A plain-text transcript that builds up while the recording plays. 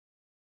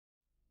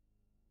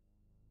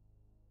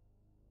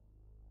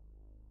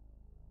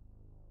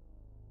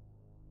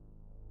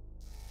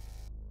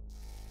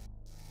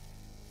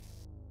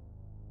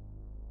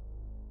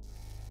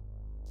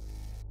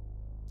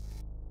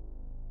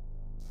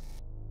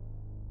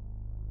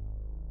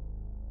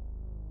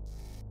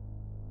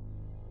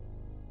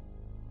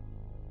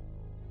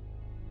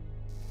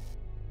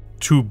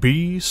To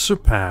be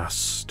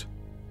surpassed.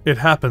 It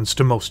happens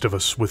to most of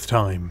us with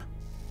time.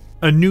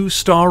 A new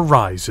star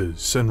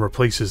rises and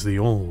replaces the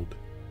old.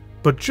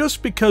 But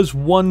just because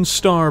one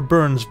star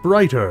burns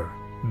brighter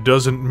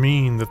doesn't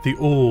mean that the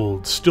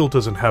old still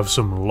doesn't have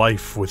some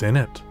life within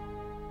it,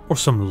 or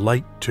some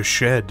light to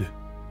shed.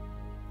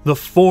 The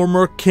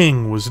former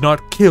king was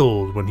not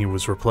killed when he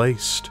was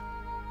replaced,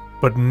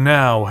 but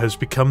now has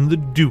become the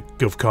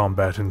Duke of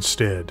Combat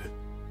instead.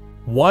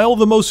 While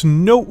the most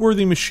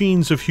noteworthy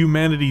machines of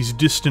humanity's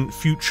distant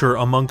future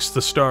amongst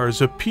the stars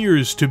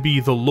appears to be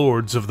the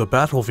lords of the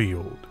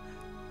battlefield,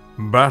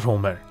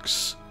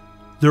 Battlemechs,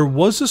 there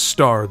was a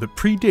star that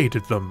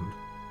predated them,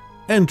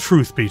 and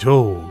truth be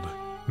told,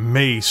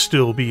 may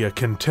still be a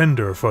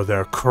contender for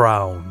their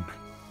crown.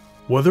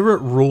 Whether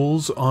it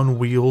rolls on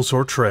wheels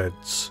or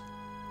treads,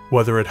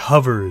 whether it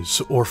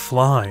hovers or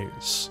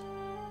flies,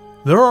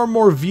 there are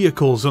more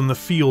vehicles on the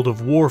field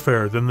of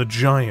warfare than the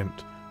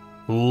giant,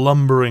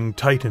 lumbering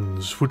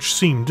titans which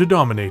seem to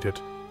dominate it,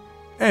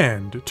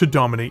 and to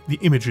dominate the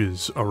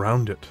images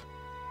around it.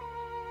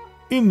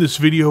 In this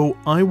video,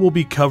 I will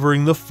be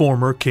covering the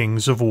former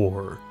kings of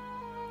war,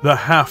 the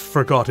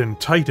half-forgotten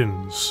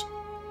titans,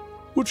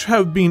 which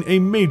have been a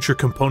major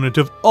component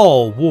of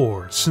all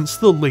war since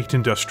the late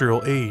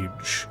industrial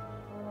age.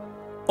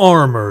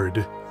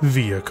 Armored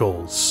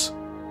vehicles.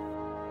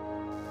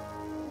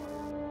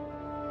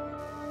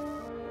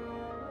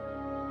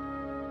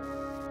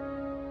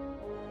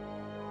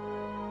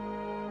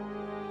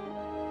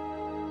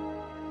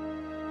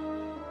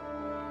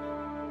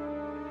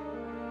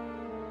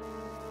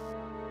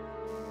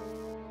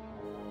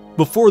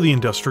 Before the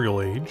Industrial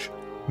Age,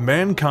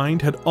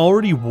 mankind had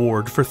already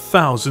warred for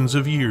thousands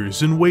of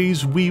years in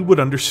ways we would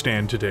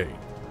understand today.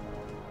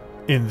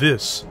 In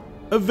this,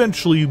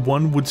 eventually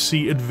one would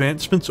see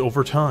advancements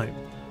over time,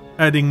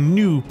 adding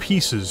new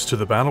pieces to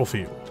the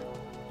battlefield.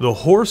 The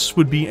horse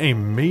would be a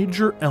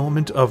major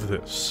element of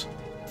this,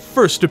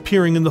 first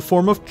appearing in the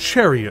form of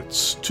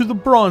chariots to the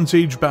Bronze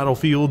Age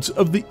battlefields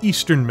of the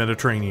Eastern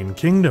Mediterranean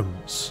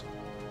kingdoms,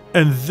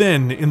 and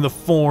then in the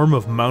form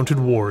of mounted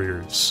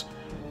warriors,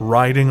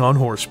 riding on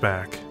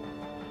horseback.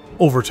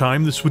 Over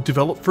time, this would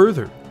develop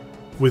further,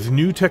 with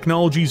new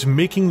technologies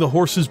making the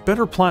horses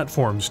better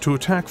platforms to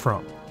attack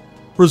from,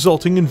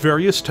 resulting in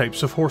various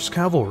types of horse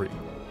cavalry.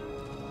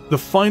 The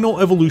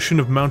final evolution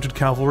of mounted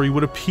cavalry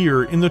would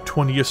appear in the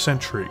 20th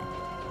century,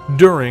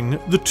 during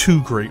the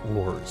two Great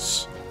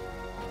Wars.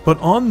 But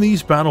on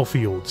these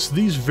battlefields,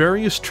 these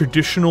various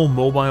traditional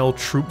mobile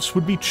troops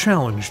would be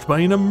challenged by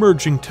an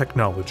emerging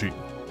technology.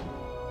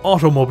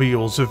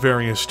 Automobiles of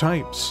various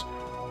types,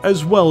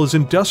 as well as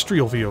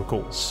industrial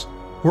vehicles,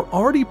 were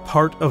already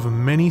part of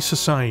many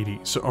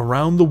societies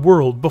around the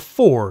world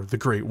before the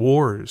Great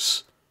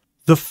Wars.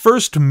 The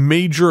first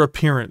major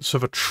appearance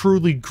of a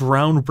truly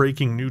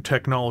groundbreaking new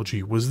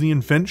technology was the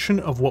invention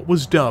of what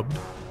was dubbed,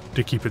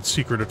 to keep it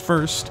secret at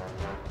first,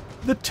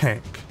 the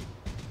tank.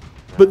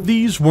 But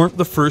these weren't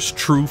the first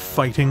true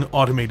fighting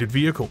automated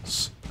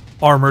vehicles.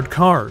 Armored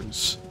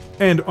cars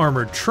and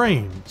armored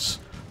trains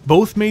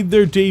both made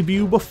their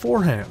debut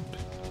beforehand.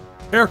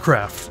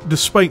 Aircraft,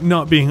 despite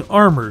not being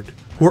armored,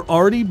 were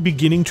already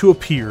beginning to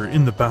appear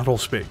in the battle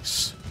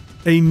space.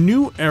 A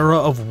new era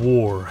of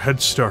war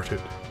had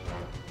started,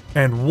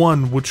 and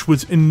one which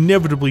was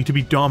inevitably to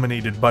be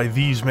dominated by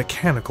these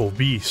mechanical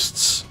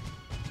beasts.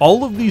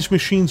 All of these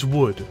machines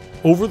would,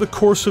 over the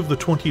course of the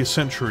 20th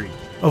century,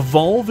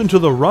 evolve into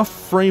the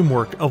rough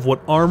framework of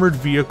what armored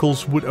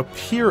vehicles would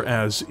appear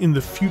as in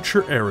the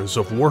future eras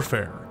of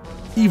warfare,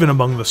 even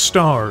among the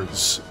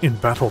stars in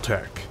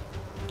Battletech.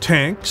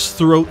 Tanks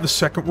throughout the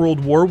Second World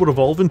War would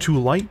evolve into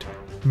light,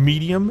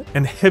 medium,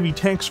 and heavy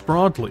tanks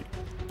broadly,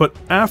 but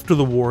after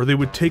the war they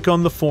would take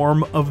on the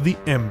form of the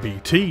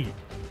MBT,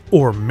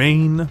 or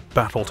main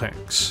battle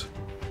tanks.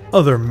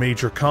 Other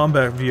major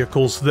combat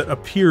vehicles that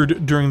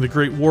appeared during the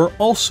Great War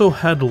also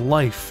had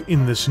life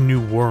in this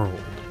new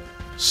world.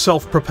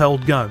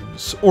 Self-propelled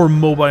guns, or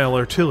mobile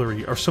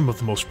artillery, are some of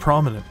the most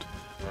prominent.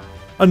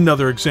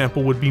 Another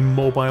example would be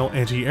mobile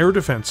anti-air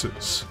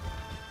defenses,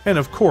 and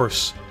of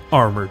course,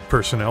 armored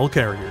personnel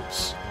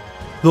carriers.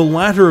 The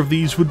latter of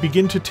these would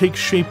begin to take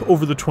shape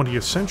over the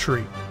 20th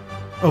century,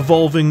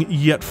 evolving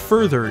yet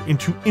further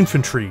into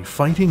infantry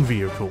fighting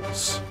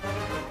vehicles.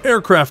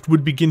 Aircraft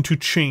would begin to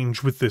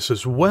change with this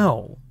as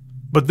well,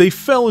 but they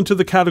fell into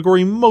the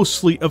category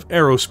mostly of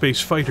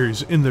aerospace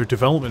fighters in their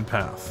development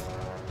path.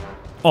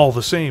 All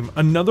the same,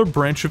 another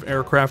branch of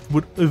aircraft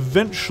would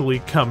eventually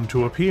come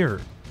to appear,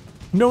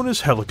 known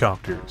as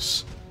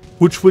helicopters,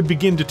 which would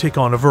begin to take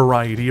on a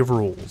variety of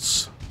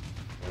roles.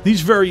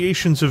 These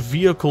variations of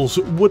vehicles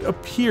would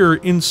appear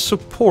in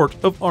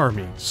support of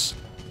armies,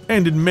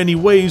 and in many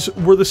ways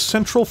were the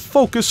central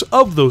focus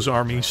of those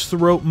armies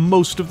throughout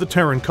most of the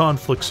Terran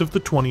conflicts of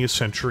the 20th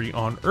century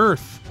on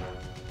Earth,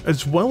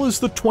 as well as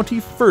the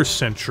 21st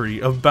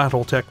century of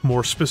Battletech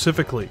more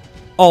specifically,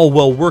 all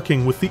while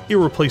working with the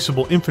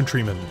irreplaceable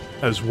infantrymen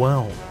as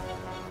well.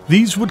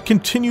 These would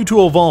continue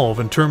to evolve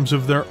in terms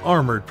of their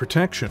armored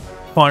protection,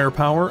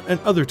 firepower, and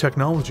other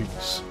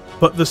technologies.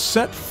 But the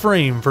set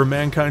frame for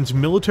mankind's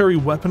military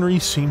weaponry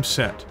seemed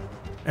set,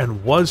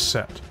 and was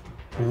set,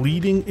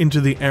 leading into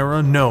the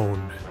era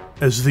known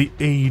as the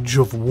Age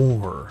of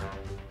War.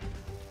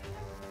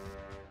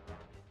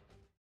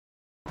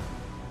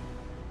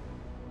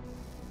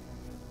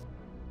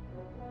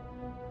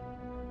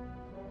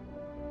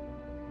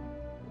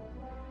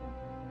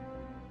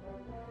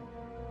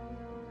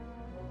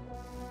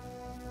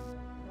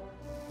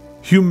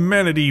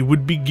 Humanity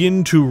would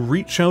begin to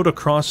reach out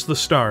across the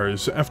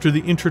stars after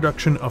the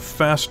introduction of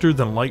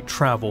faster-than-light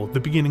travel at the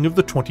beginning of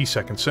the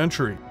 22nd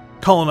century.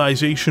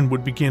 Colonization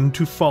would begin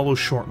to follow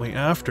shortly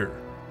after.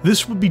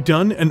 This would be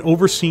done and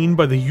overseen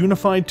by the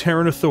unified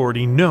Terran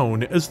authority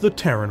known as the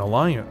Terran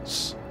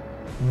Alliance.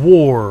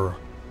 War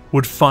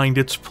would find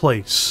its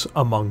place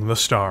among the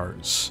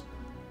stars,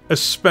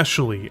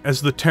 especially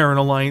as the Terran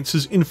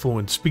Alliance's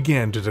influence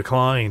began to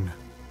decline.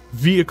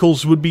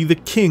 Vehicles would be the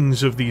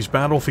kings of these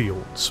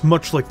battlefields,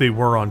 much like they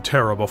were on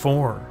Terra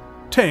before.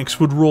 Tanks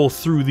would roll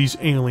through these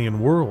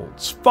alien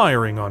worlds,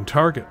 firing on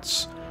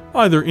targets,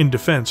 either in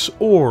defense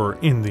or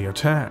in the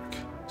attack.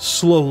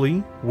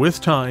 Slowly,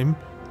 with time,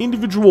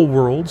 individual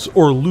worlds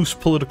or loose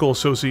political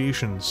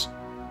associations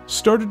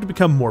started to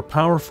become more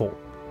powerful,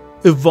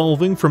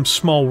 evolving from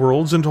small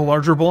worlds into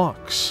larger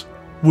blocks,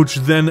 which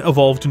then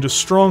evolved into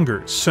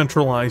stronger,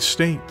 centralized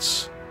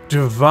states,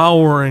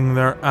 devouring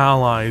their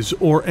allies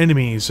or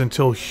enemies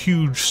until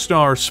huge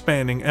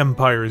star-spanning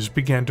empires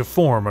began to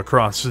form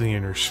across the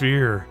inner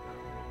sphere.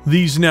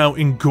 These now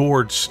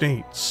engorged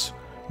states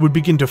would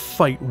begin to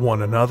fight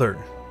one another.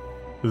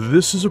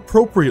 This is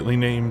appropriately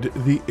named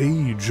the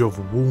Age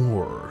of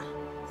War.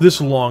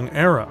 This long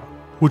era,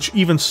 which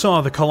even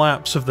saw the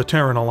collapse of the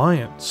Terran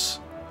Alliance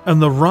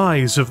and the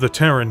rise of the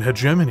Terran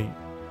hegemony,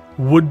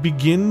 would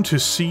begin to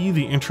see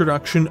the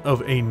introduction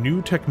of a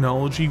new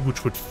technology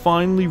which would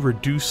finally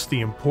reduce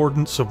the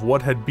importance of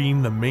what had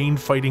been the main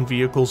fighting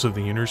vehicles of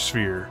the inner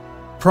sphere.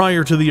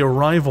 Prior to the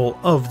arrival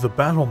of the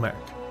Battletech,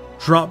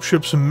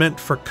 dropships meant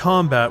for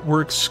combat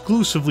were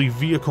exclusively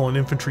vehicle and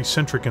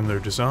infantry-centric in their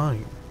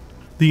design.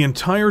 The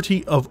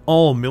entirety of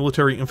all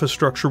military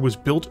infrastructure was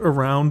built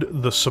around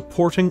the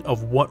supporting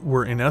of what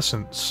were in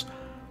essence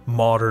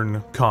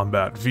modern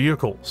combat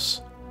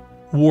vehicles.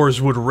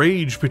 Wars would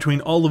rage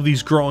between all of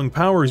these growing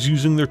powers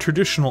using their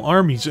traditional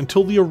armies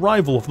until the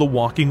arrival of the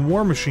walking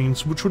war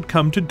machines which would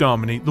come to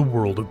dominate the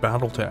world of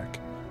Battletech.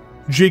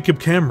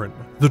 Jacob Cameron,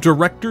 the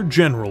Director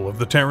General of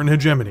the Terran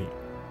hegemony,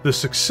 the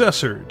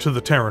successor to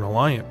the Terran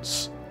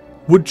Alliance,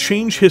 would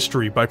change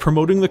history by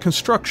promoting the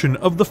construction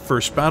of the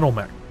first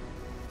Battletech,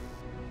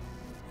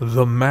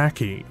 the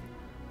Mackie,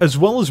 as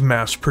well as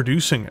mass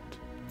producing it.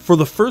 For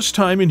the first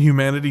time in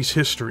humanity's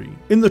history,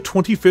 in the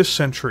 25th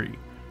century,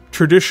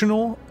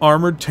 traditional,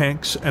 armored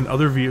tanks and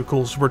other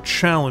vehicles were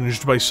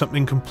challenged by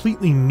something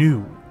completely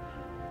new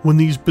when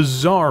these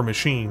bizarre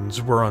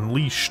machines were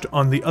unleashed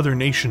on the other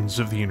nations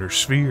of the inner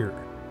sphere.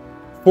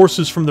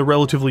 Forces from the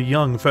relatively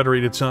young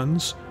Federated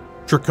Suns,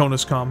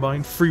 Draconis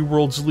Combine, Free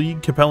Worlds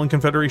League, Capellan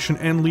Confederation,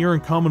 and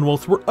Lyran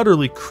Commonwealth were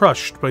utterly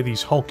crushed by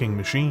these hulking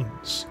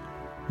machines,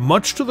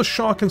 much to the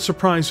shock and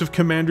surprise of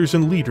commanders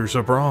and leaders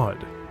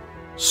abroad.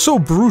 So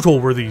brutal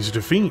were these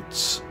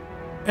defeats,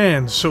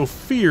 and so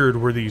feared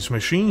were these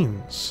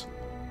machines,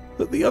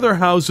 that the other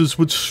houses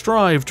would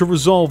strive to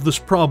resolve this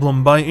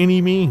problem by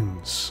any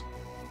means.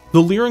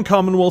 The Lyran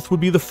Commonwealth would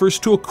be the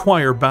first to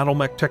acquire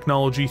Battletech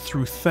technology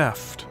through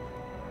theft,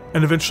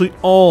 and eventually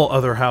all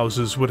other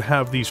houses would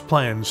have these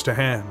plans to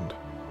hand.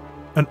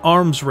 An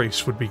arms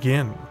race would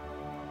begin,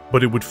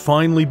 but it would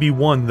finally be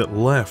one that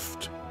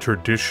left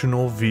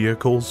traditional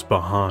vehicles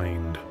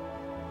behind.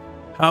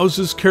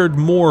 Houses cared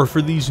more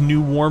for these new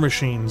war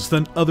machines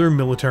than other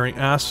military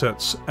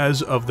assets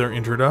as of their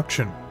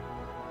introduction,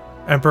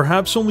 and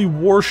perhaps only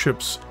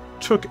warships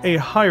took a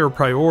higher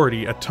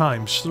priority at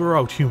times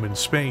throughout human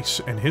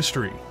space and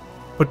history.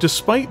 But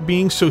despite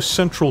being so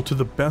central to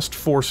the best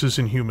forces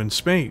in human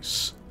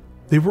space,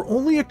 they were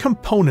only a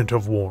component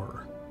of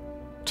war.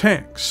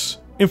 Tanks,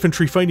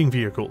 infantry fighting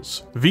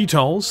vehicles,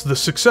 VTOLs, the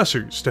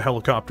successors to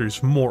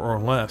helicopters more or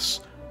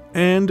less,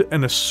 and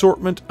an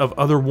assortment of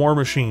other war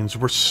machines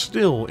were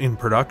still in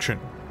production,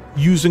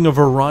 using a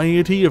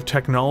variety of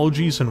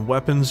technologies and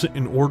weapons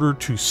in order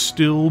to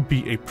still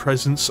be a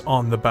presence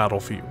on the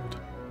battlefield.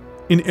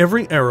 In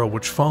every era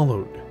which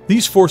followed,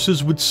 these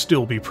forces would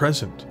still be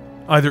present,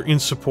 either in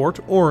support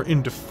or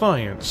in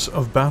defiance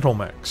of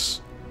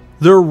battlemechs.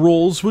 Their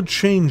roles would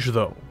change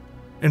though.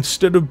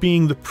 Instead of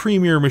being the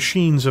premier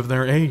machines of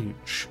their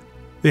age,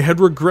 they had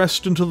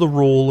regressed into the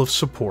role of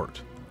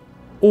support,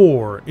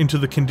 or into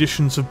the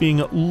conditions of being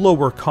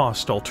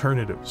lower-cost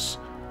alternatives,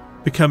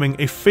 becoming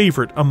a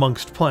favorite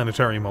amongst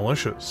planetary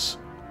militias.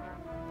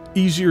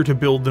 Easier to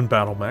build than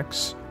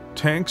battlemechs,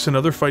 tanks and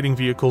other fighting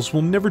vehicles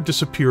will never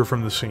disappear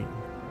from the scene,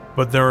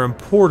 but their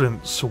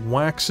importance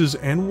waxes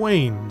and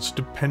wanes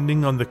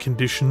depending on the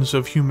conditions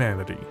of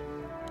humanity.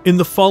 In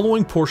the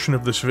following portion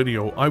of this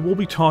video, I will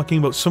be talking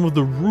about some of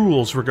the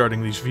rules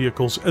regarding these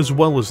vehicles as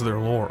well as their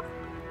lore,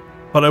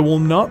 but I will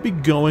not be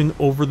going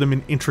over them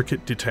in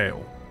intricate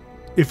detail.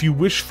 If you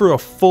wish for a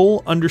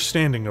full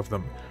understanding of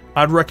them,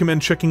 I'd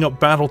recommend checking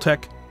out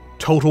Battletech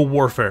Total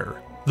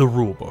Warfare, the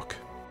rulebook.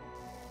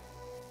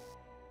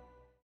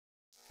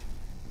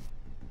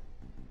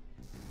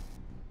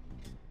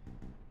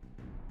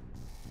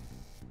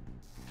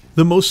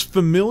 The most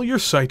familiar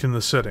sight in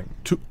the setting,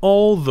 to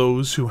all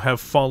those who have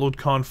followed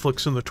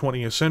conflicts in the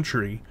 20th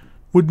century,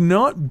 would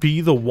not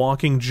be the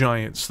walking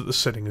giants that the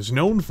setting is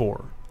known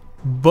for,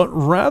 but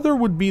rather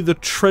would be the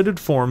treaded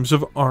forms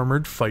of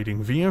armored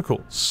fighting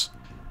vehicles.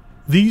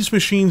 These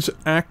machines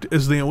act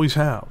as they always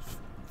have,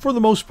 for the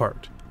most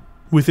part,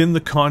 within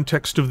the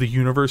context of the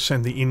universe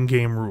and the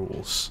in-game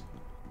rules.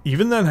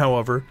 Even then,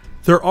 however,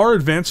 there are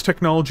advanced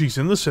technologies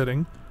in the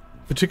setting,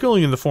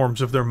 particularly in the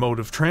forms of their mode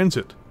of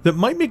transit, that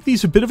might make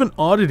these a bit of an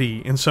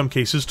oddity in some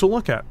cases to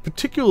look at,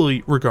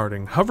 particularly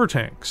regarding hover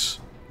tanks.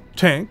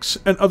 Tanks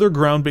and other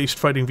ground-based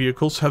fighting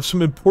vehicles have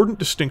some important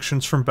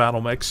distinctions from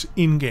battle mechs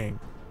in-game.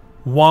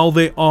 While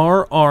they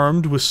are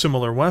armed with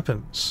similar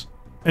weapons,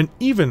 and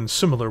even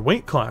similar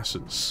weight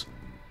classes,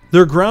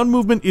 their ground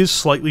movement is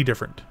slightly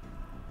different,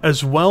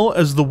 as well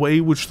as the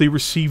way which they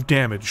receive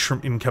damage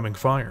from incoming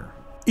fire.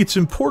 It's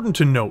important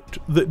to note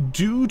that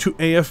due to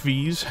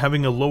AFVs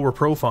having a lower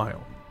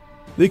profile,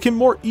 they can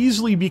more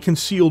easily be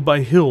concealed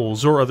by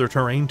hills or other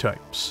terrain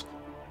types,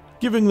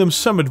 giving them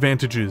some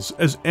advantages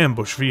as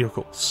ambush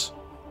vehicles.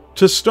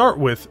 To start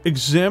with,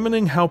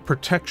 examining how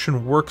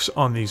protection works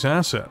on these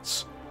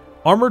assets,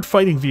 armored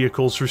fighting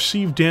vehicles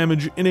receive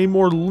damage in a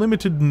more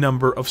limited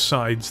number of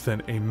sides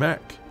than a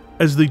mech,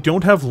 as they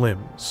don't have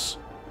limbs,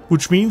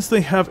 which means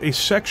they have a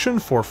section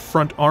for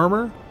front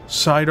armor,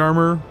 side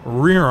armor,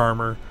 rear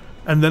armor,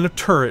 and then a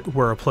turret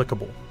where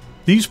applicable.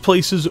 These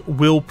places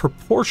will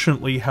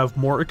proportionately have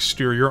more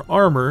exterior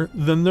armor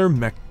than their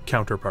mech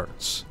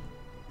counterparts.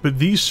 But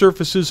these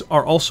surfaces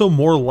are also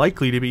more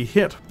likely to be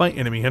hit by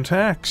enemy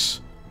attacks.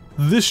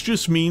 This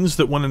just means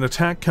that when an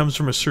attack comes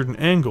from a certain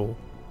angle,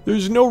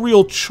 there's no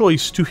real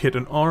choice to hit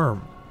an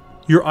arm.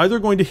 You're either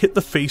going to hit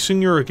the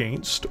facing you're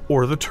against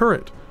or the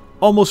turret,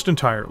 almost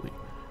entirely,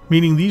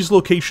 meaning these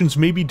locations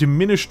may be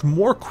diminished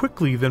more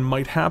quickly than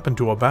might happen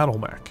to a battle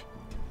mech.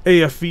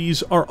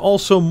 AFVs are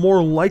also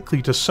more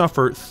likely to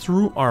suffer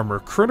through armor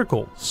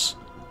criticals,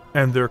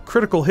 and their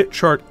critical hit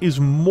chart is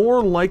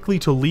more likely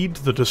to lead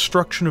to the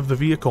destruction of the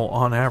vehicle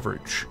on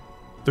average.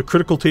 The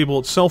critical table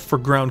itself for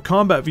ground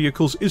combat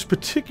vehicles is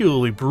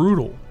particularly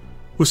brutal,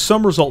 with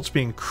some results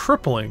being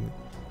crippling,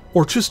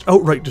 or just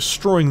outright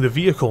destroying the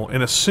vehicle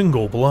in a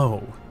single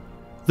blow.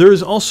 There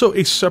is also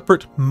a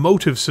separate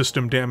motive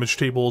system damage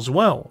table as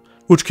well,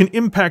 which can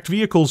impact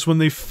vehicles when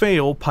they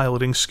fail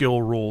piloting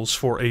skill rules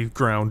for a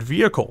ground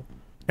vehicle,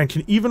 and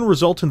can even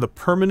result in the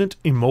permanent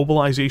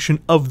immobilization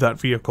of that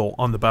vehicle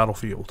on the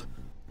battlefield.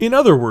 In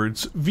other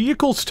words,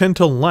 vehicles tend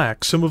to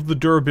lack some of the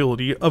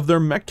durability of their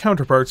mech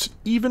counterparts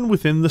even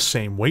within the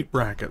same weight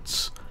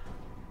brackets,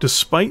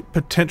 despite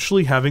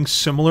potentially having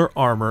similar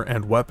armor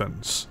and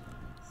weapons.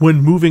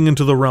 When moving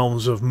into the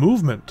realms of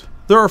movement,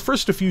 there are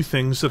first a few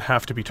things that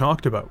have to be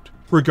talked about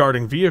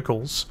regarding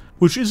vehicles,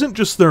 which isn't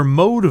just their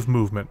mode of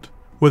movement,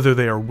 whether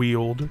they are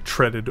wheeled,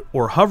 treaded,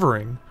 or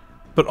hovering,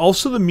 but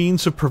also the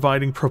means of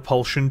providing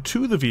propulsion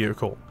to the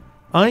vehicle,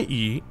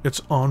 i.e.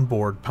 its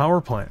onboard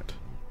power plant.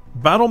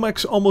 Battle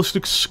mechs almost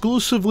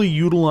exclusively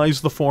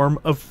utilize the form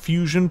of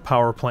fusion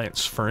power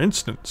plants, for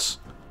instance.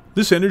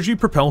 This energy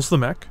propels the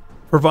mech,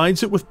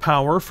 provides it with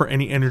power for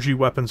any energy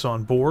weapons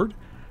on board,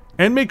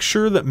 and makes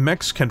sure that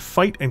mechs can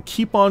fight and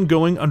keep on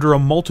going under a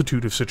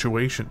multitude of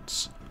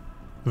situations.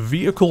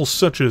 Vehicles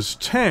such as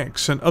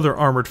tanks and other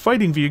armored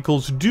fighting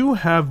vehicles do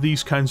have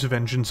these kinds of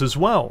engines as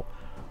well,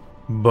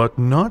 but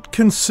not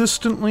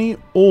consistently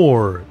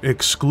or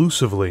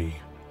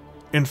exclusively.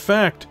 In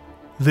fact,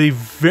 they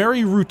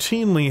very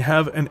routinely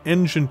have an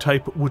engine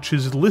type which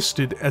is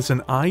listed as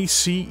an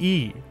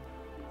ICE,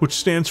 which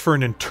stands for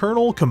an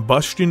internal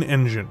combustion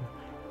engine.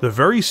 The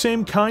very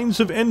same kinds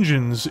of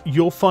engines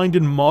you'll find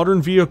in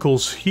modern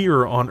vehicles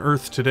here on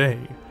Earth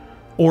today,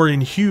 or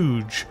in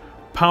huge,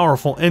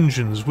 powerful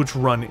engines which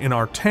run in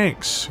our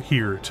tanks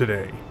here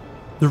today.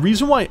 The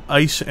reason why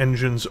ICE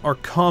engines are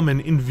common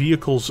in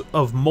vehicles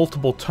of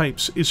multiple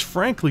types is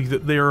frankly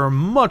that they are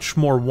much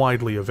more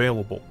widely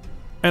available,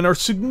 and are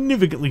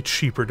significantly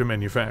cheaper to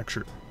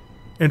manufacture.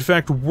 In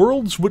fact,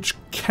 worlds which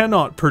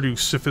cannot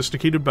produce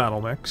sophisticated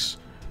battle mechs,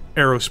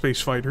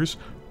 aerospace fighters,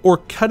 or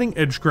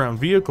cutting-edge ground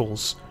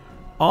vehicles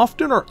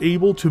often are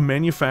able to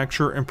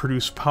manufacture and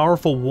produce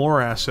powerful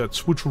war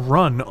assets which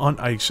run on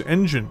ICE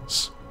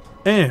engines,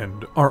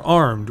 and are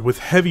armed with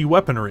heavy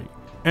weaponry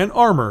and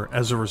armor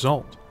as a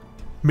result,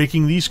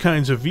 making these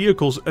kinds of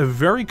vehicles a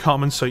very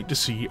common sight to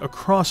see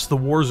across the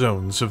war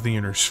zones of the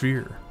Inner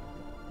Sphere.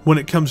 When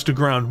it comes to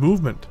ground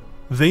movement,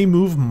 they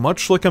move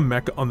much like a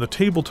mech on the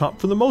tabletop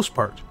for the most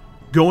part,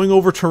 going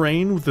over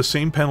terrain with the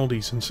same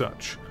penalties and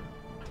such,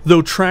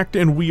 though tracked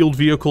and wheeled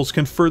vehicles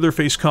can further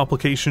face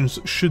complications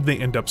should they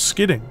end up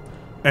skidding,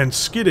 and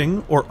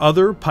skidding or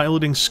other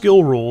piloting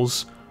skill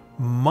rolls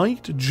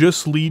might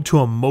just lead to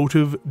a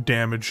motive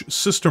damage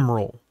system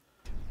roll,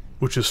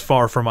 which is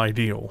far from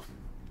ideal.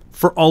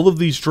 For all of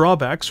these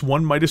drawbacks,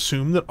 one might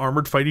assume that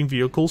armored fighting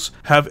vehicles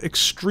have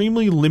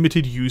extremely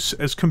limited use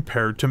as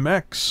compared to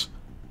mechs.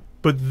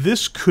 But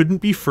this couldn't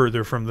be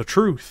further from the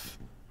truth.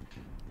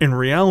 In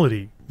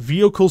reality,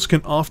 vehicles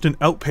can often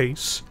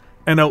outpace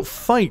and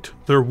outfight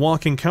their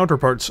walking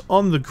counterparts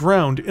on the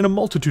ground in a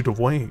multitude of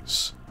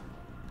ways.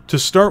 To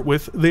start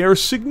with, they are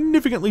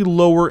significantly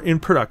lower in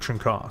production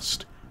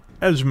cost,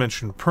 as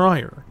mentioned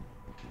prior.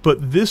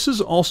 But this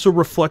is also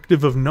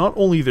reflective of not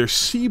only their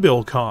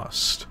C-bill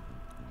cost,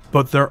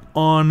 but their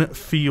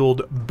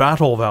on-field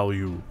battle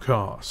value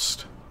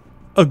cost.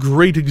 A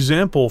great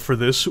example for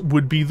this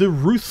would be the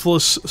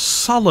ruthless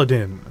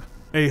Saladin,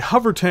 a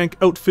hover tank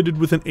outfitted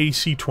with an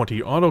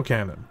AC-20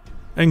 autocannon,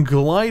 and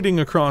gliding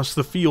across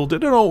the field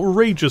at an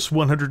outrageous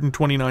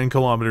 129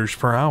 kilometers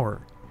per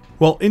hour.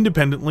 While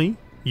independently,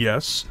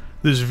 yes,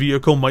 this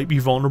vehicle might be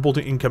vulnerable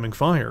to incoming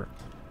fire,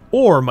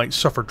 or might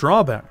suffer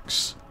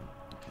drawbacks,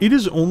 it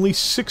is only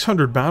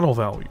 600 battle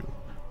value,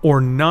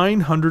 or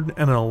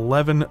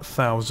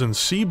 911,000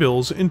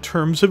 C-bills in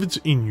terms of its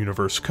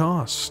in-universe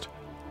cost.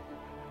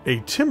 A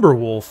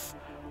Timberwolf,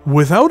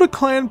 without a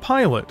clan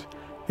pilot,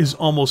 is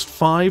almost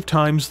 5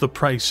 times the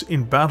price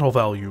in battle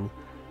value,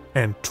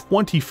 and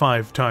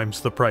 25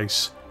 times the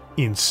price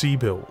in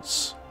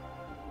C-bills.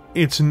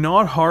 It's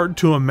not hard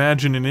to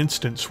imagine an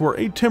instance where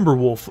a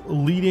Timberwolf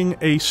leading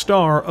a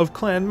star of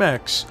clan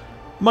mechs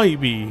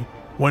might be,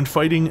 when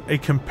fighting a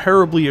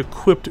comparably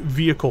equipped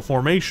vehicle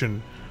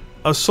formation,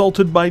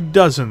 assaulted by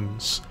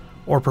dozens,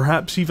 or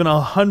perhaps even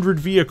 100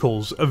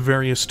 vehicles of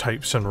various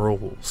types and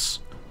roles.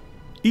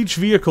 Each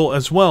vehicle,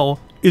 as well,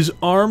 is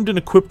armed and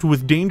equipped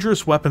with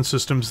dangerous weapon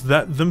systems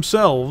that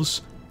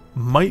themselves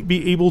might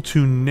be able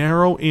to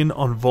narrow in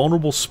on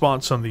vulnerable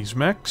spots on these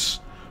mechs,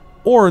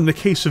 or in the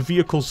case of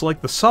vehicles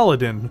like the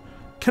Saladin,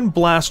 can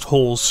blast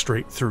holes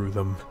straight through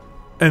them.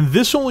 And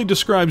this only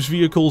describes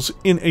vehicles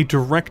in a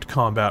direct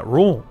combat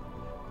role.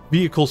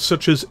 Vehicles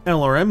such as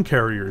LRM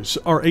carriers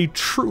are a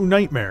true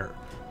nightmare,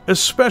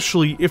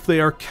 especially if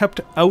they are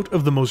kept out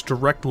of the most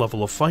direct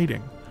level of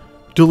fighting,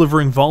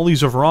 delivering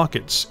volleys of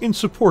rockets in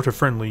support of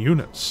friendly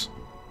units.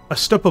 A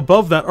step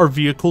above that are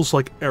vehicles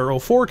like Arrow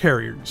 4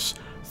 carriers,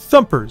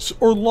 thumpers,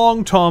 or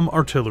long tom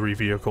artillery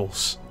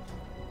vehicles,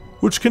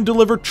 which can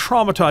deliver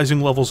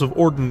traumatizing levels of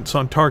ordnance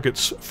on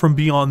targets from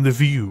beyond the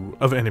view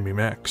of enemy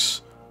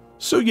mechs.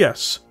 So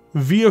yes,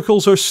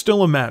 vehicles are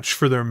still a match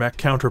for their mech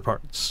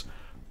counterparts,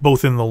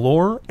 both in the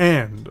lore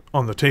and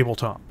on the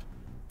tabletop.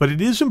 But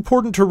it is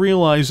important to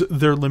realize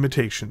their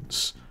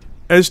limitations,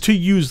 as to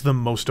use them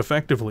most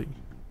effectively.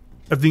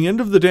 At the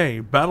end of the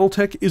day,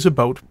 Battletech is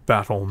about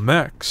battle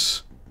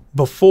mechs,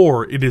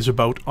 before it is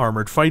about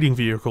armored fighting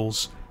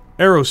vehicles,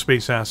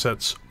 aerospace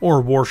assets,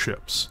 or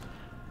warships,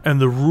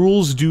 and the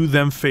rules do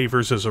them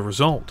favors as a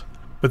result.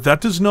 But that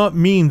does not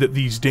mean that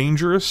these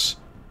dangerous,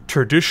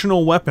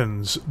 traditional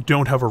weapons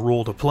don't have a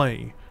role to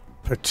play,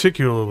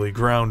 particularly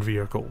ground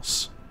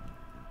vehicles.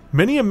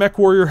 Many a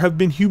Mechwarrior have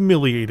been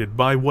humiliated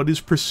by what is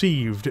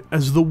perceived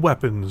as the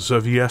weapons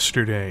of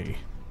yesterday.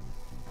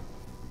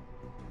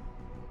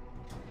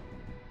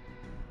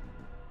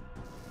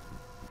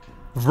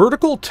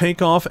 Vertical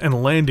takeoff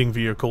and landing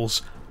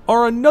vehicles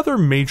are another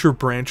major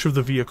branch of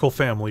the vehicle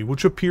family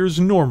which appears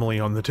normally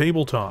on the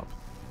tabletop,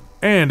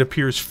 and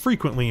appears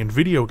frequently in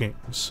video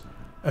games,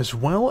 as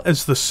well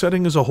as the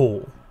setting as a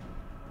whole.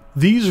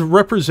 These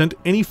represent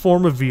any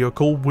form of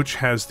vehicle which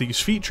has these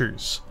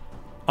features,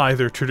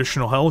 either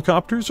traditional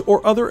helicopters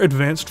or other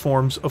advanced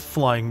forms of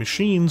flying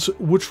machines,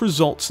 which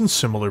results in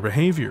similar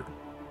behavior.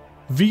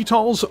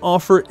 VTOLs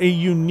offer a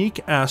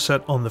unique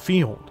asset on the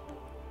field.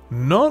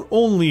 Not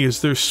only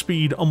is their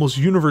speed almost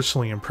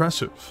universally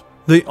impressive,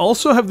 they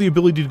also have the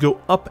ability to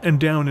go up and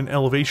down in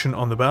elevation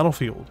on the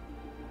battlefield,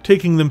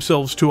 taking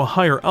themselves to a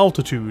higher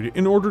altitude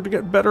in order to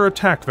get better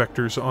attack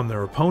vectors on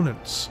their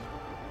opponents,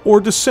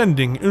 or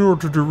descending in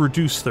order to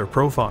reduce their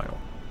profile.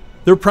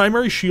 Their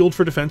primary shield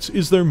for defense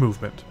is their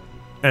movement,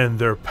 and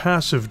their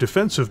passive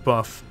defensive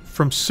buff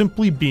from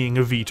simply being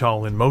a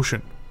VTOL in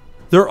motion.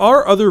 There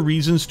are other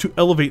reasons to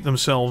elevate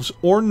themselves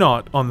or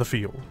not on the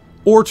field,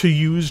 or to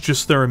use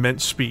just their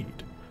immense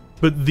speed,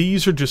 but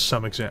these are just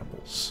some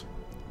examples.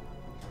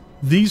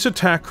 These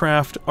attack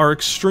craft are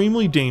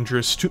extremely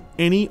dangerous to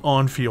any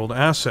on-field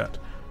asset,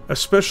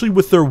 especially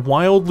with their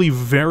wildly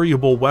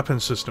variable weapon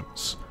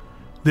systems.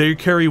 They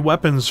carry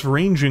weapons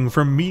ranging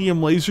from medium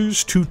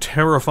lasers to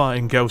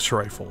terrifying Gauss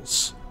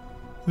rifles.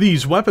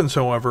 These weapons,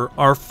 however,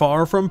 are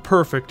far from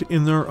perfect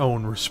in their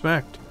own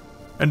respect,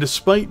 and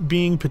despite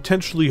being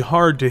potentially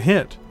hard to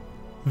hit,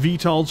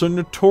 VTOLs are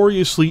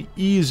notoriously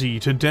easy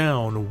to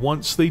down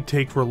once they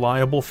take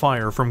reliable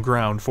fire from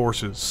ground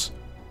forces.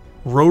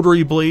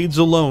 Rotary blades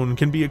alone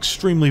can be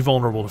extremely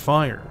vulnerable to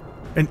fire,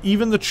 and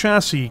even the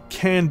chassis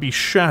can be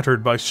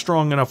shattered by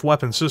strong enough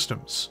weapon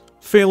systems.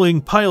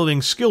 Failing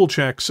piloting skill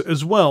checks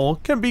as well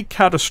can be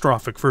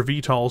catastrophic for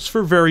VTOLs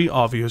for very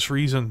obvious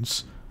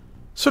reasons,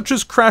 such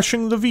as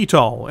crashing the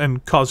VTOL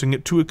and causing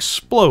it to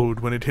explode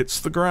when it hits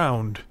the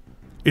ground.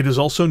 It is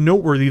also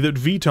noteworthy that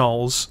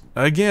VTOLs,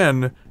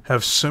 again,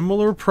 have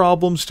similar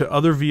problems to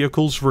other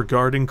vehicles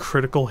regarding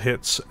critical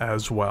hits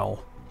as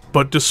well.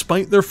 But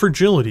despite their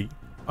fragility,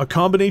 a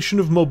combination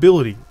of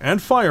mobility and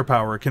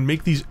firepower can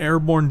make these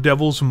airborne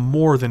devils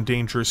more than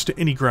dangerous to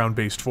any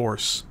ground-based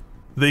force.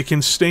 They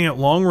can stay at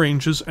long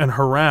ranges and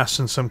harass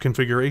in some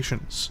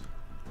configurations,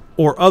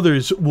 or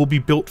others will be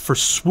built for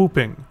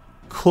swooping,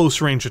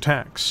 close-range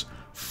attacks,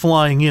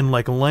 flying in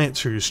like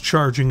lancers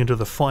charging into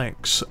the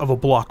flanks of a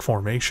block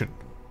formation.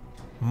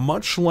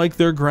 Much like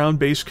their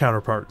ground-based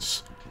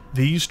counterparts,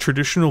 these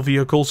traditional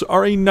vehicles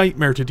are a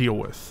nightmare to deal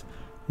with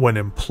when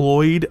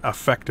employed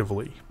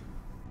effectively.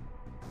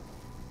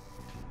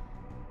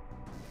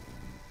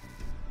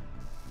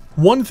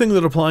 One thing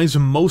that applies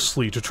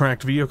mostly to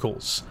tracked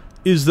vehicles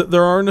is that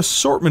there are an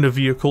assortment of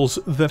vehicles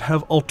that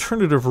have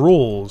alternative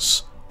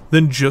roles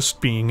than just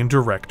being in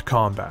direct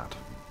combat.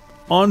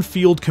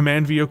 On-field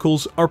command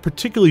vehicles are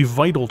particularly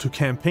vital to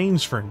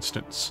campaigns, for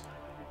instance.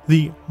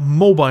 The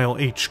Mobile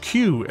HQ,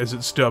 as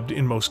it's dubbed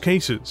in most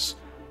cases,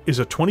 is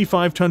a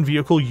 25-ton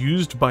vehicle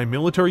used by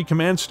military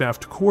command staff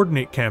to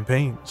coordinate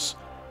campaigns,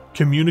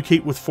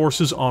 communicate with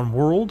forces on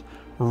world,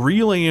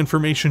 relay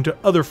information to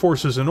other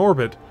forces in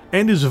orbit,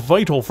 and is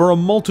vital for a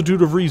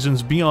multitude of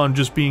reasons beyond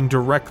just being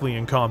directly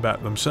in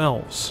combat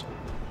themselves.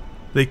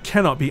 They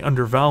cannot be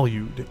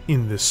undervalued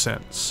in this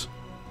sense.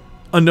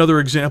 Another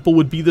example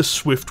would be the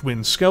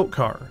Swiftwind Scout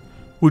Car,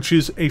 which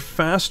is a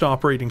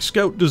fast-operating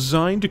scout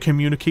designed to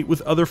communicate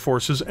with other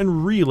forces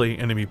and relay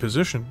enemy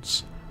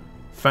positions.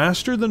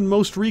 Faster than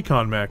most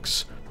recon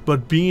mechs,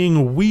 but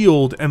being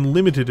wheeled and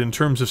limited in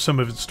terms of some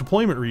of its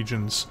deployment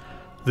regions,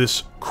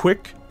 this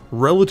quick,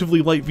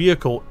 relatively light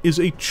vehicle is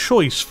a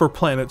choice for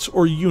planets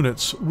or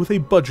units with a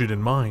budget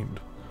in mind.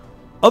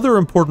 Other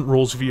important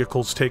roles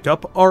vehicles take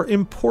up are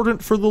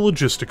important for the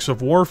logistics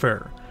of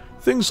warfare,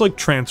 things like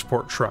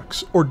transport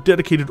trucks or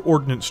dedicated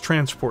ordnance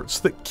transports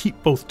that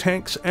keep both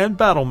tanks and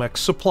battle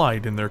mechs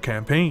supplied in their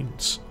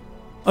campaigns.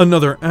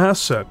 Another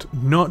asset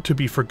not to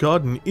be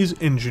forgotten is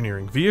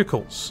engineering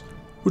vehicles,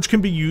 which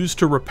can be used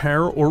to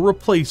repair or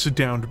replace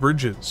downed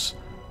bridges,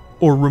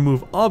 or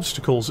remove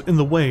obstacles in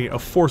the way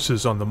of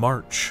forces on the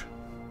march.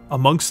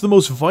 Amongst the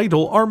most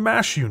vital are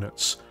MASH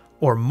units,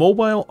 or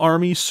Mobile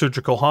Army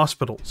Surgical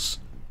Hospitals,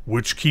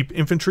 which keep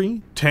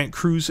infantry, tank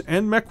crews,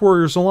 and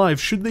Mechwarriors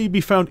alive should they be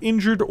found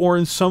injured or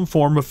in some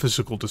form of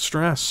physical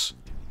distress.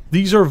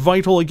 These are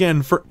vital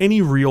again for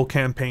any real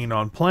campaign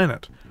on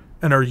planet,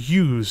 and are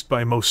used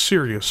by most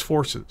serious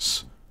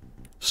forces.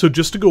 So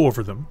just to go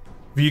over them,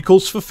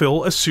 vehicles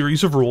fulfill a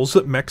series of roles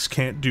that mechs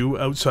can't do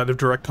outside of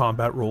direct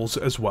combat roles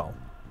as well,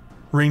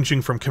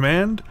 ranging from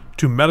command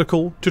to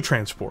medical to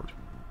transport.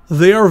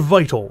 They are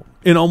vital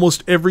in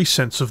almost every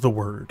sense of the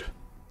word.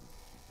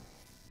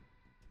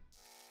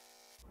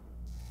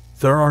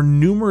 There are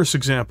numerous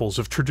examples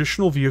of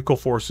traditional vehicle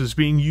forces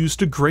being used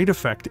to great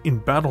effect in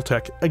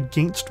Battletech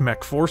against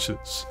mech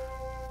forces,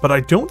 but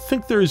I don't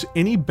think there is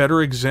any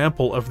better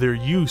example of their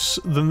use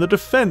than the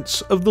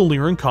defense of the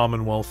Lyran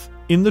Commonwealth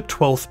in the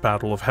 12th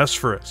Battle of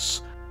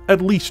Hesperus, at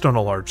least on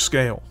a large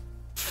scale.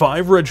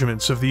 5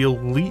 regiments of the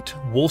elite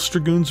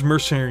Wolfstragoons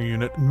mercenary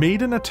unit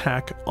made an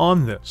attack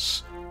on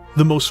this,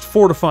 the most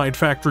fortified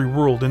factory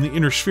world in the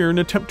Inner Sphere, in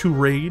an attempt to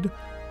raid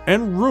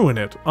and ruin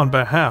it on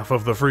behalf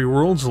of the Free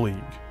Worlds League.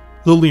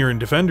 The Lyran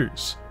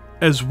defenders,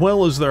 as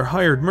well as their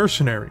hired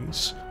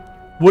mercenaries,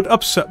 would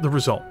upset the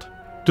result,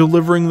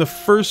 delivering the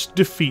first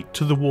defeat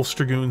to the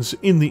Wolfstragoons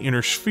in the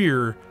Inner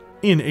Sphere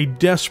in a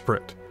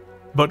desperate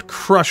but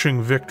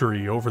crushing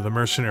victory over the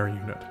mercenary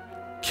unit,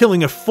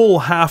 killing a full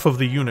half of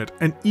the unit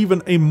and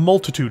even a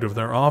multitude of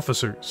their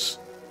officers.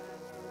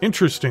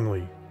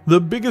 Interestingly, the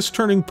biggest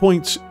turning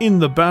points in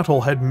the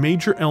battle had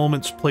major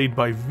elements played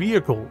by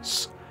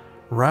vehicles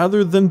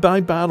rather than by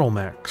battle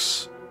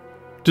mechs.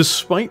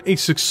 Despite a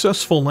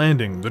successful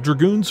landing, the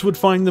Dragoons would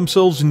find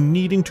themselves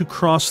needing to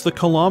cross the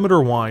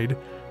kilometer-wide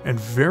and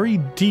very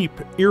deep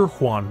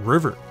Irhuan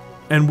River,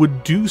 and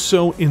would do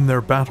so in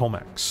their battle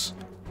mechs.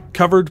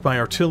 Covered by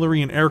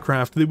artillery and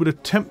aircraft, they would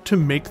attempt to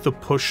make the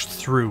push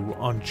through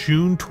on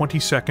June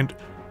 22nd,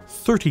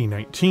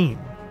 3019.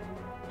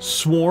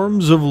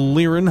 Swarms of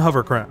Lyran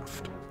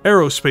hovercraft,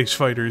 aerospace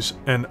fighters,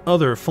 and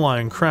other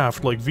flying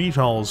craft like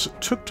VTOLs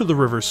took to the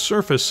river's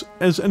surface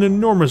as an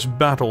enormous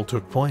battle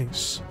took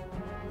place.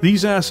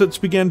 These assets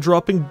began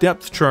dropping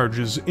depth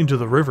charges into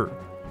the river,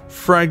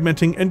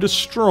 fragmenting and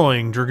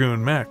destroying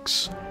Dragoon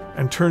mechs,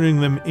 and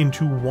turning them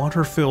into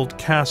water-filled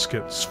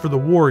caskets for the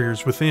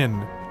warriors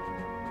within,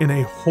 in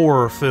a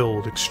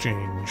horror-filled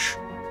exchange.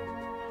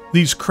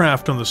 These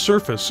craft on the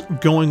surface,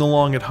 going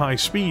along at high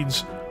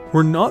speeds,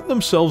 were not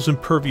themselves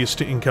impervious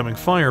to incoming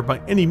fire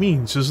by any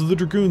means, as the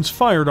Dragoons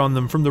fired on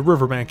them from the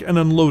riverbank and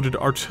unloaded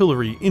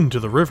artillery into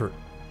the river,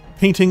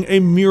 painting a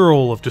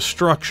mural of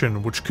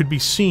destruction which could be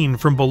seen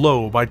from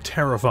below by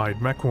terrified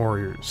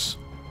Mechwarriors.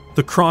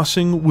 The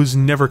crossing was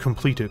never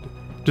completed,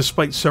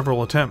 despite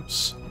several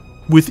attempts,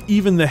 with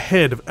even the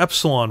head of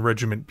Epsilon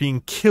Regiment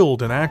being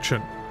killed in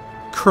action,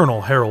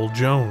 Colonel Harold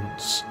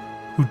Jones,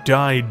 who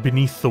died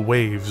beneath the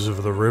waves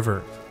of the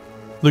river.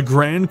 The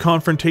grand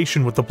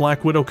confrontation with the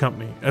Black Widow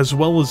Company, as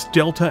well as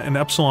Delta and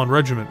Epsilon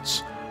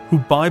regiments, who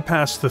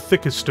bypassed the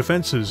thickest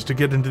defenses to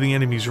get into the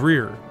enemy's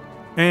rear,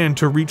 and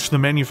to reach the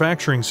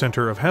manufacturing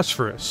center of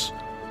Hesperus,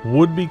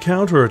 would be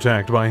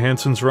counterattacked by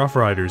Hansen's Rough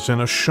Riders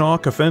in a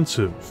shock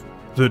offensive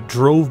that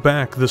drove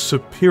back the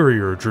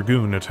superior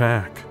Dragoon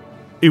attack.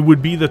 It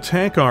would be the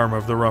tank arm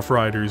of the Rough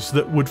Riders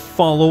that would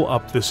follow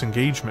up this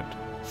engagement,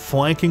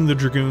 flanking the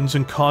Dragoons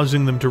and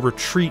causing them to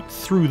retreat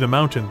through the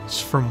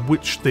mountains from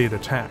which they had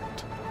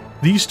attacked.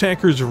 These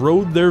tankers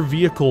rode their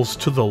vehicles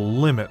to the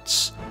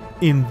limits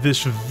in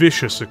this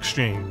vicious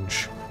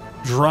exchange,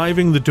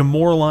 driving the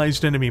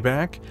demoralized enemy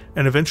back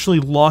and eventually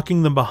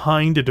locking them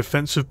behind a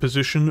defensive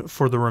position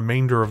for the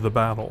remainder of the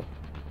battle.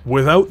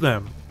 Without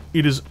them,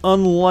 it is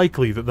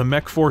unlikely that the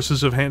mech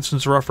forces of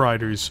Hansen's Rough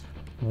Riders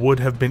would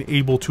have been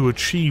able to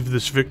achieve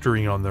this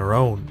victory on their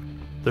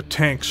own. The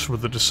tanks were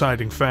the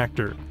deciding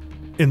factor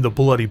in the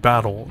bloody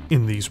battle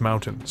in these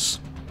mountains.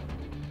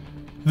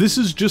 This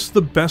is just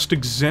the best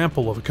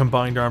example of a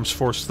combined arms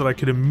force that I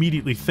could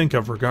immediately think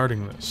of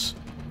regarding this.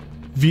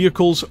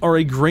 Vehicles are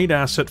a great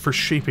asset for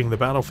shaping the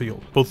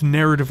battlefield, both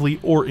narratively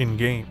or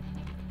in-game.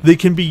 They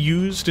can be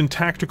used in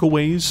tactical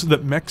ways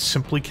that mechs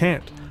simply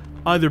can't,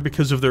 either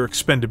because of their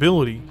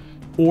expendability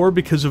or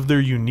because of their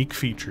unique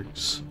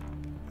features.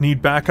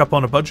 Need backup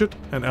on a budget?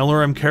 An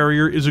LRM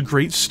carrier is a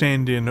great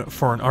stand-in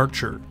for an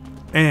archer,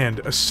 and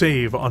a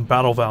save on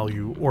battle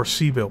value or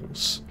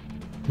C-bills.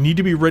 Need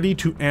to be ready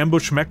to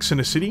ambush mechs in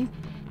a city?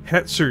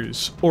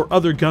 Hetzers or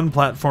other gun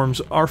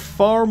platforms are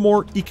far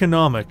more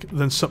economic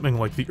than something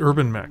like the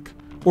Urban Mech,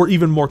 or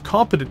even more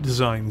competent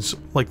designs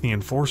like the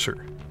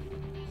Enforcer.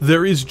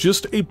 There is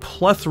just a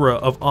plethora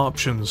of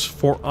options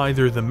for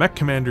either the mech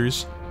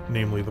commanders,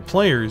 namely the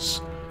players,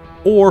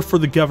 or for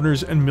the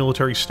governors and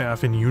military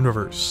staff in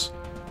universe.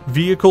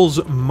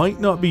 Vehicles might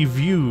not be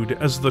viewed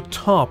as the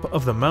top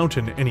of the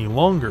mountain any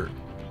longer,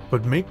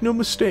 but make no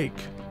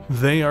mistake,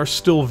 they are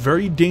still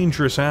very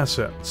dangerous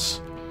assets,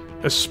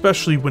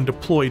 especially when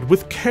deployed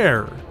with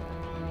care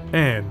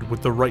and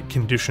with the right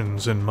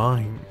conditions in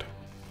mind.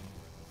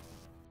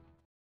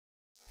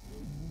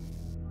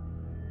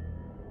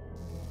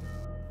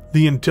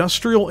 The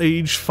Industrial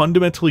Age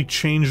fundamentally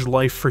changed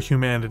life for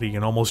humanity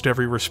in almost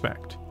every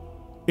respect.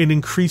 It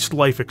increased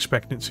life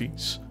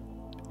expectancies.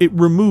 It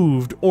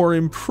removed or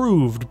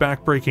improved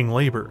backbreaking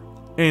labor,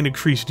 and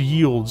increased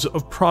yields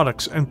of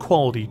products and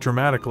quality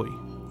dramatically.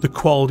 The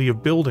quality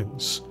of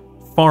buildings,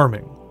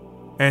 farming,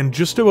 and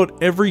just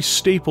about every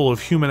staple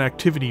of human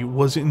activity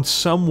was in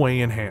some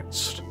way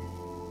enhanced.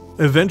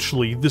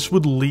 Eventually, this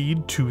would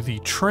lead to the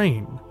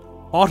train,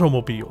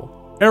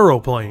 automobile,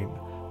 aeroplane,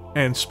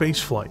 and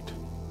spaceflight.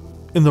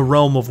 In the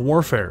realm of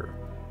warfare,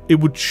 it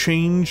would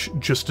change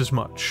just as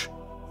much,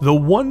 though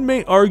one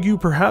may argue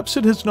perhaps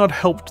it has not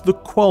helped the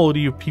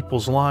quality of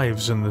people's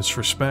lives in this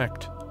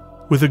respect,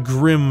 with a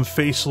grim,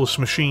 faceless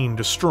machine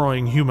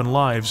destroying human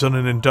lives on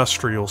an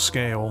industrial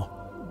scale.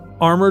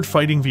 Armored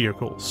fighting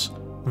vehicles,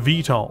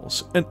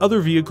 VTOLs, and other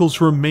vehicles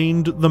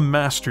remained the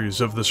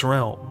masters of this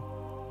realm,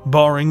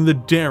 barring the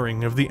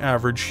daring of the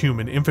average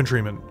human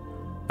infantryman,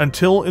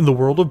 until in the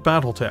world of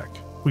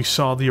Battletech, we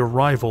saw the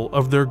arrival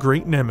of their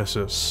great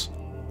nemesis,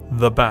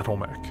 the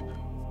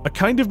Battlemech, a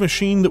kind of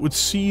machine that would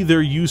see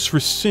their use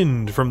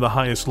rescind from the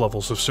highest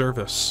levels of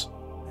service.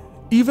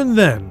 Even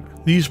then,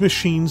 these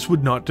machines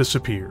would not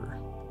disappear,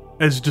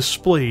 as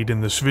displayed in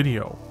this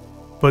video,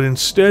 but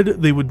instead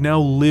they would now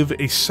live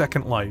a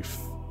second life,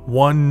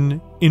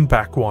 one in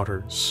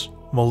backwaters,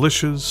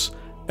 militias,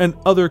 and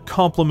other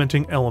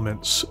complementing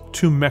elements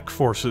to mech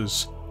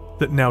forces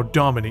that now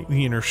dominate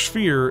the inner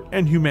sphere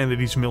and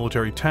humanity's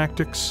military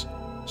tactics,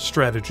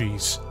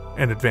 strategies,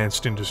 and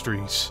advanced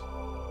industries.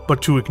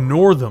 But to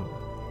ignore them,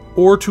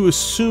 or to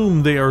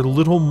assume they are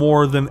little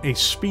more than a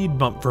speed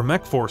bump for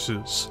mech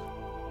forces,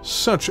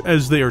 such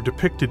as they are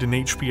depicted in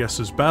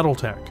HBS's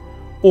Battletech,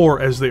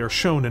 or as they are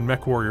shown in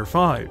Mechwarrior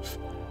 5,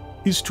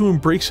 is to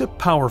embrace a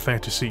power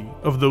fantasy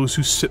of those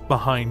who sit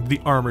behind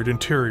the armored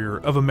interior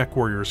of a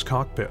Mechwarrior's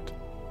cockpit.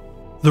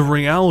 The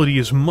reality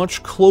is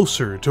much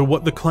closer to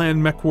what the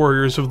clan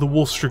Mechwarriors of the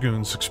Wolf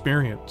Dragoons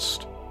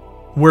experienced,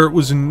 where it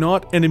was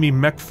not enemy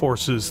mech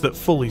forces that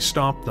fully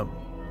stopped them.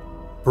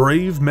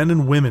 Brave men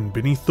and women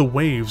beneath the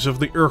waves of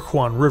the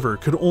Urhuan River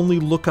could only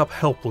look up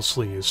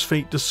helplessly as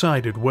fate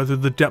decided whether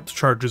the depth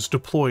charges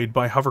deployed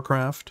by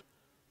hovercraft,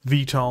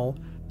 VTOL,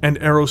 and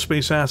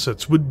aerospace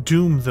assets would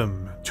doom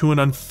them to an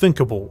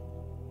unthinkable,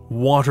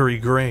 watery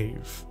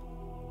grave.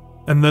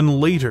 And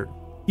then later,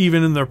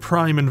 even in their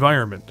prime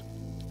environment,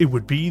 it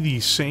would be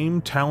these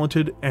same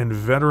talented and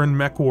veteran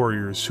mech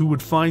warriors who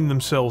would find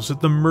themselves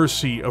at the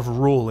mercy of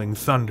rolling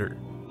thunder,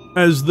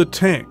 as the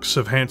tanks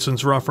of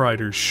Hansen's Rough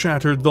Riders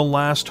shattered the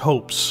last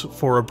hopes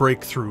for a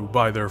breakthrough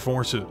by their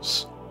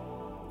forces,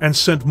 and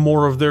sent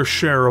more of their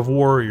share of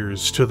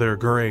warriors to their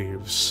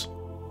graves.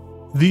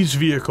 These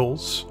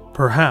vehicles,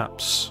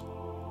 perhaps,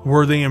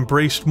 were they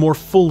embraced more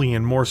fully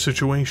in more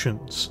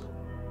situations,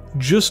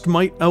 just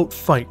might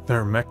outfight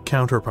their mech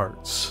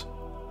counterparts.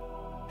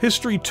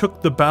 History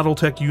took the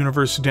Battletech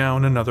universe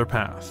down another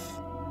path.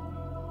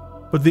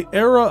 But the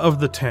era of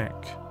the tank,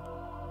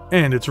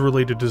 and its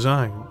related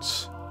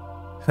designs,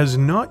 has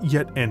not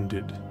yet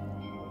ended.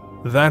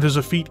 That is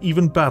a feat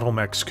even battle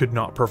mechs could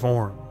not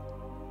perform.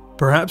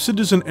 Perhaps it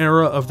is an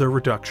era of their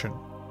reduction,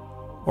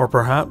 or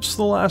perhaps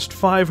the last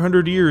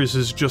 500 years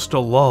is just a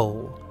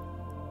lull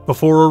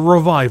before a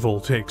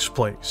revival takes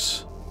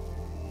place.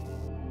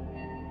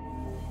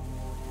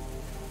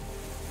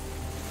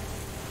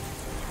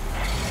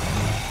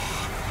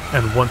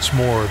 And once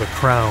more the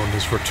crown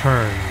is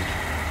returned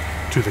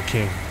to the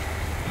king.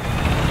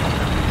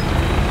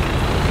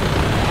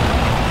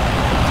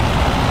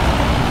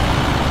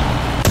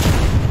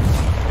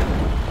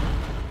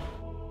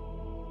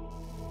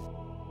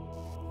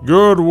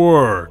 Good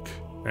work.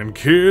 And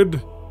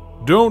kid,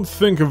 don't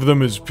think of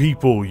them as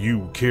people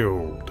you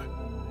killed.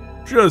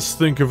 Just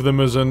think of them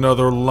as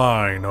another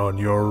line on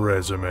your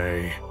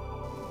resume.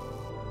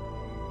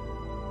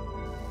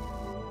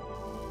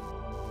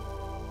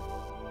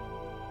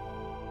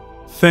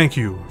 Thank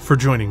you for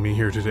joining me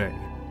here today.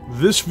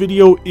 This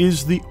video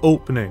is the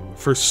opening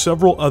for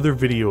several other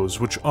videos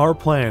which are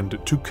planned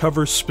to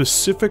cover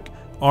specific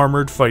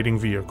armored fighting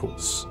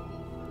vehicles.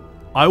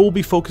 I will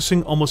be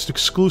focusing almost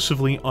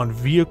exclusively on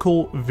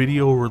vehicle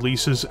video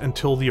releases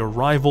until the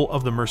arrival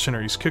of the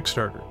Mercenaries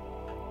Kickstarter.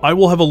 I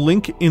will have a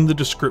link in the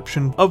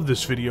description of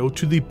this video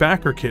to the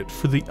backer kit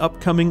for the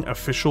upcoming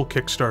official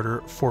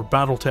Kickstarter for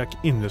Battletech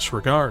in this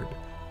regard,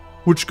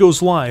 which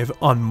goes live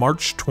on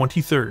March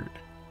 23rd.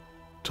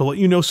 To let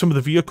you know some of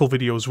the vehicle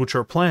videos which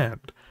are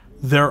planned,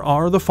 there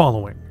are the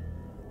following: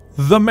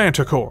 the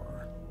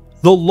Manticore,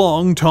 the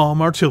Long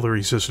Tom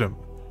Artillery System,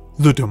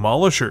 the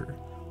Demolisher,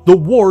 the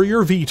Warrior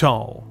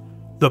VTOL,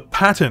 the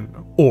Patton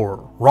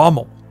or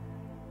Rommel,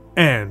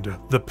 and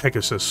the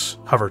Pegasus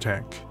hover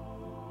tank.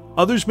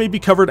 Others may be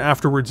covered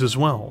afterwards as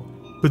well,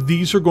 but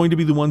these are going to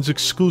be the ones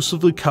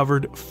exclusively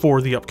covered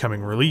for the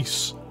upcoming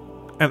release.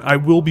 And I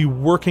will be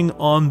working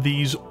on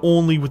these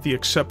only with the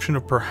exception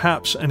of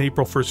perhaps an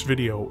April 1st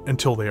video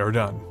until they are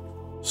done.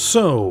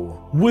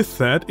 So, with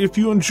that, if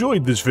you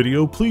enjoyed this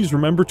video, please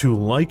remember to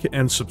like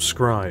and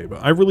subscribe.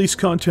 I release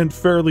content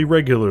fairly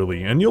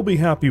regularly, and you'll be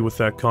happy with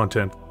that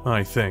content,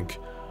 I think.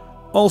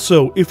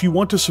 Also, if you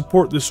want to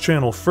support this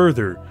channel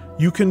further,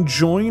 you can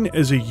join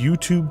as a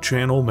YouTube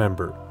channel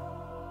member.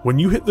 When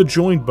you hit the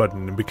join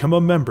button and become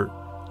a member,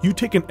 you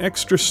take an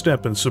extra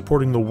step in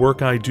supporting the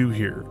work I do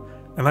here,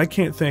 and I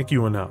can't thank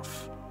you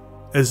enough,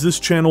 as this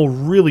channel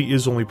really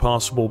is only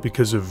possible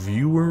because of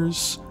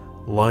viewers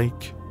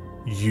like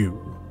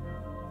you.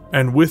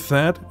 And with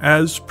that,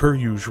 as per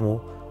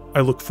usual,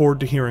 I look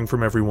forward to hearing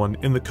from everyone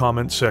in the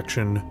comment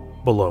section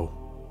below.